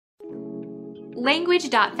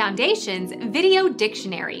Language.Foundation's Video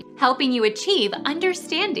Dictionary, helping you achieve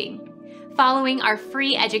understanding. Following our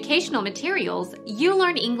free educational materials, you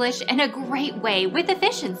learn English in a great way with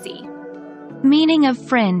efficiency. Meaning of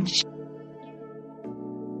fringe.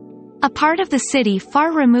 A part of the city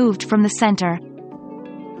far removed from the center.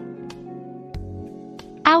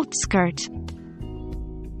 Outskirt.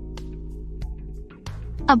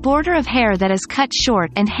 A border of hair that is cut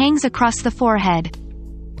short and hangs across the forehead.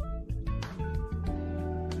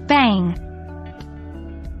 Bang.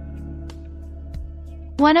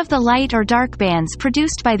 One of the light or dark bands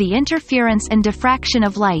produced by the interference and diffraction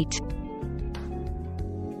of light.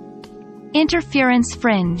 Interference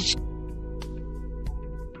fringe.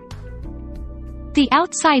 The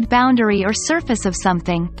outside boundary or surface of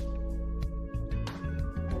something.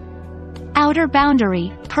 Outer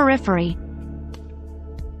boundary, periphery.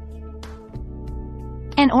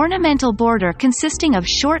 An ornamental border consisting of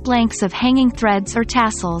short lengths of hanging threads or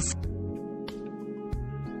tassels.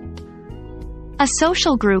 A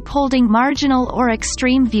social group holding marginal or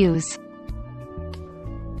extreme views.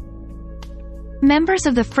 Members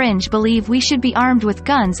of the fringe believe we should be armed with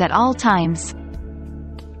guns at all times.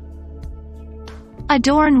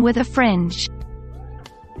 Adorn with a fringe.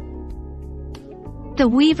 The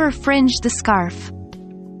weaver fringed the scarf.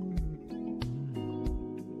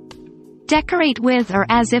 Decorate with or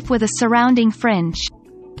as if with a surrounding fringe.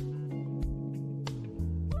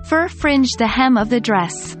 Fur fringe the hem of the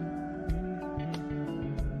dress.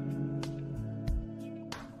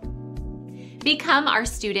 Become our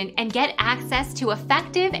student and get access to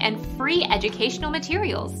effective and free educational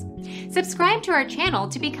materials. Subscribe to our channel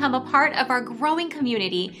to become a part of our growing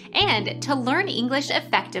community and to learn English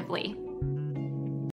effectively.